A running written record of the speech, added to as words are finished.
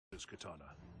this katana.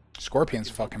 Scorpion's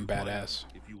fucking badass.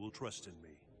 If you will trust in me,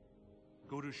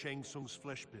 go to Shang Tsung's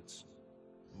flesh pits.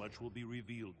 Much will be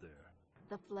revealed there.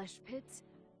 The flesh pits?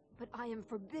 But I am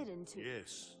forbidden to.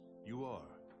 Yes, you are.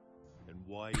 And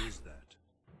why is that?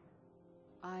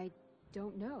 I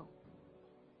don't know.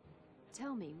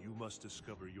 Tell me. You must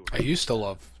discover your... I used to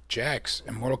love Jax.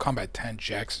 In Mortal Kombat 10,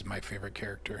 Jax is my favorite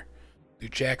character.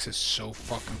 Dude, Jax is so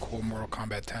fucking cool in Mortal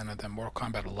Kombat 10, and then Mortal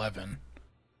Kombat 11.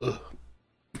 Ugh.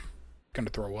 Gonna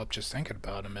throw up just thinking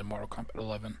about him in Mortal Kombat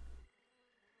 11.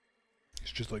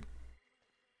 He's just like...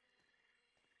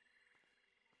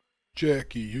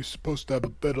 Jackie, you're supposed to have a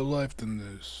better life than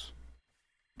this.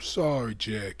 I'm sorry,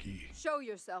 Jackie. Show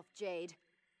yourself, Jade.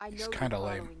 I know He's you're kinda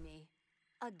lame. following me.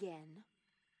 Again.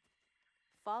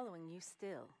 Following you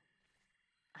still.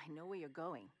 I know where you're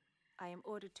going. I am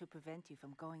ordered to prevent you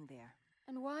from going there.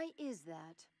 And why is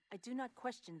that? I do not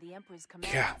question the Emperor's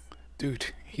commands. Yeah,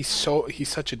 dude, he's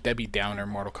such a Debbie Downer in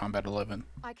Mortal Kombat 11.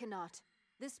 I cannot.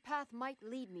 This path might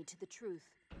lead me to the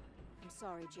truth. I'm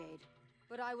sorry, Jade,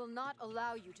 but I will not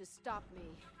allow you to stop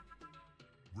me.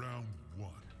 Round 1.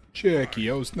 Jackie,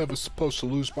 I was never supposed to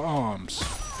lose my arms.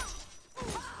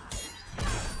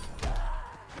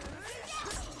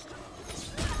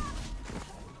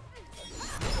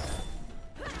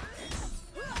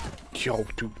 Yo,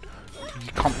 dude.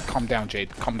 Calm down, Jade.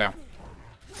 Calm down.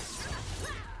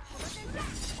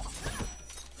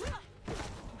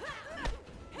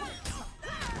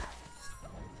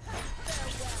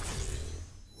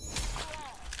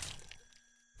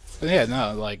 But yeah,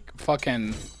 no, like,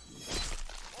 fucking...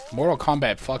 Mortal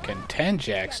Kombat fucking 10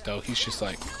 Jax, though, he's just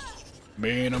like...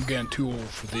 Man, I'm getting too old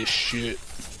for this shit.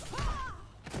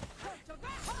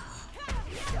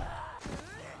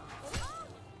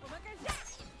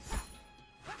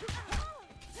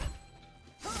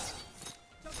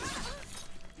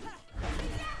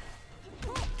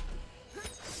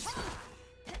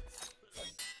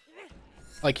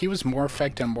 Like, he was more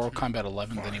effective in Mortal Kombat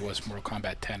 11 than he was in Mortal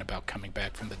Kombat 10 about coming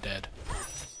back from the dead.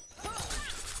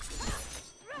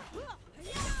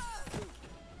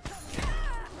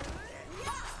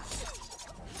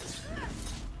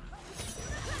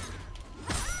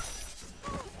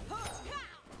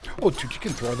 Oh, dude, you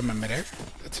can throw them in midair?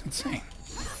 That's insane.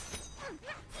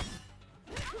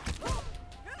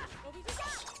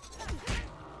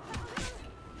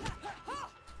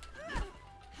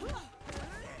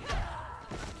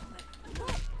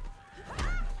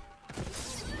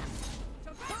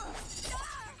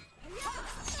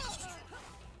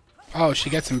 Oh, she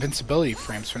gets invincibility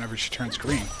frames whenever she turns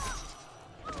green.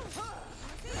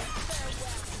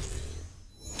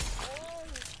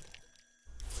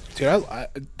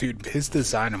 Dude, his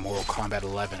design in Mortal Kombat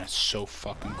 11 is so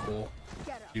fucking cool.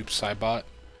 Noob Saibot.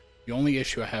 The only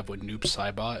issue I have with Noob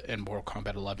Saibot in Mortal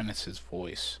Kombat 11 is his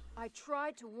voice. I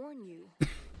tried to warn you.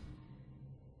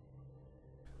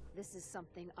 This is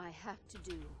something I have to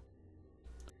do.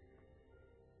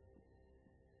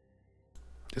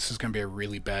 This is gonna be a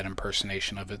really bad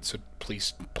impersonation of it, so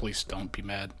please don't be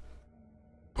mad.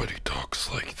 But he talks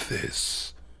like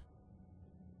this.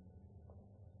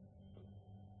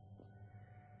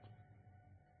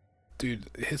 Dude,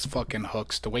 his fucking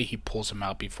hooks, the way he pulls them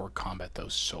out before combat, though,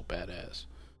 is so badass.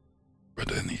 But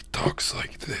then he talks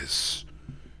like this.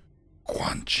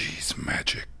 Quan Chi's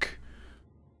magic.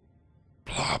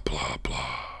 Blah, blah,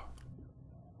 blah.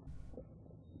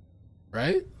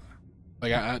 Right?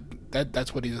 Like,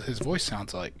 that's what his voice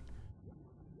sounds like.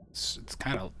 It's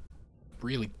kind of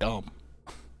really dumb.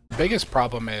 The biggest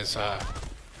problem is, I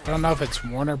don't know if it's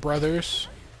Warner Brothers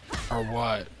or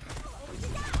what.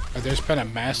 But there's been a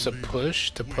massive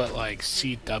push to put, like,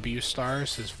 CW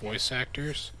stars as voice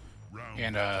actors.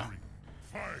 And, I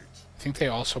think they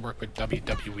also work with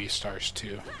WWE stars,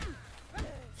 too.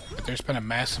 But there's been a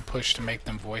massive push to make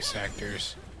them voice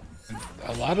actors. And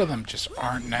a lot of them just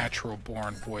aren't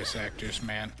natural-born voice actors,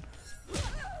 man.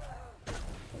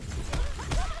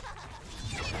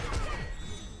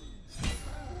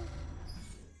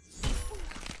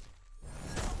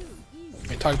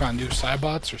 Are you talking about new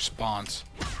Saibots or spawns?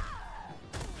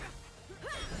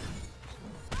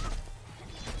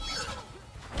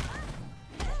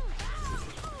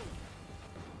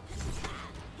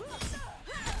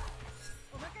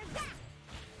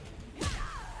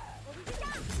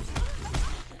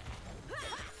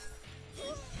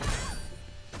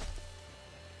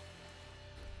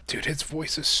 Dude, his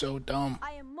voice is so dumb.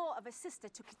 I am more of a sister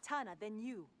to Kitana than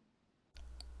you.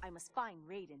 I must find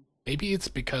Raiden. Maybe it's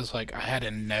because, like, I had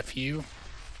a nephew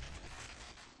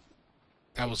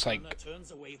that was like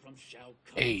turns away from Shao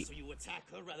Kahn, 8. so you attack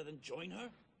her rather than join her?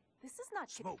 This is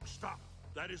not Smoke, stop.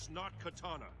 That is not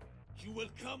Katana. You will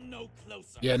come no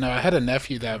closer. Yeah, no, I had a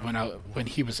nephew that when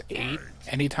he was 8,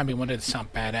 anytime he wanted to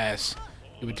sound badass,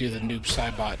 he would do the Noob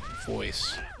Saibot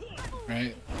voice,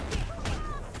 right?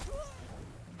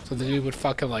 So the dude would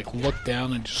fucking like look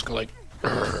down and just go like,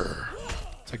 "Urgh."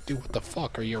 It's like, dude, what the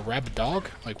fuck? Are you a rabid dog?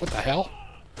 Like, what the hell?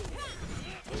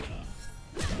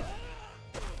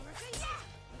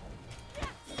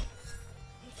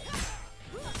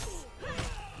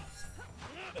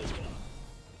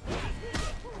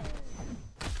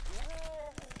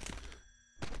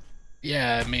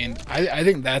 Yeah, I mean, I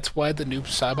think that's why the Noob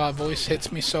Saibot voice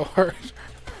hits me so hard.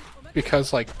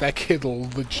 Because, like, that kid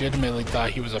legitimately thought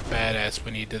he was a badass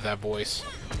when he did that voice.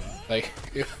 Like,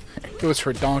 it was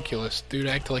redonkulous. Dude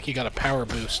acted like he got a power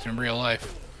boost in real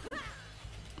life.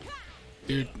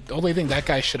 Dude, the only thing that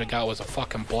guy should have got was a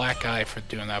fucking black eye for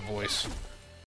doing that voice.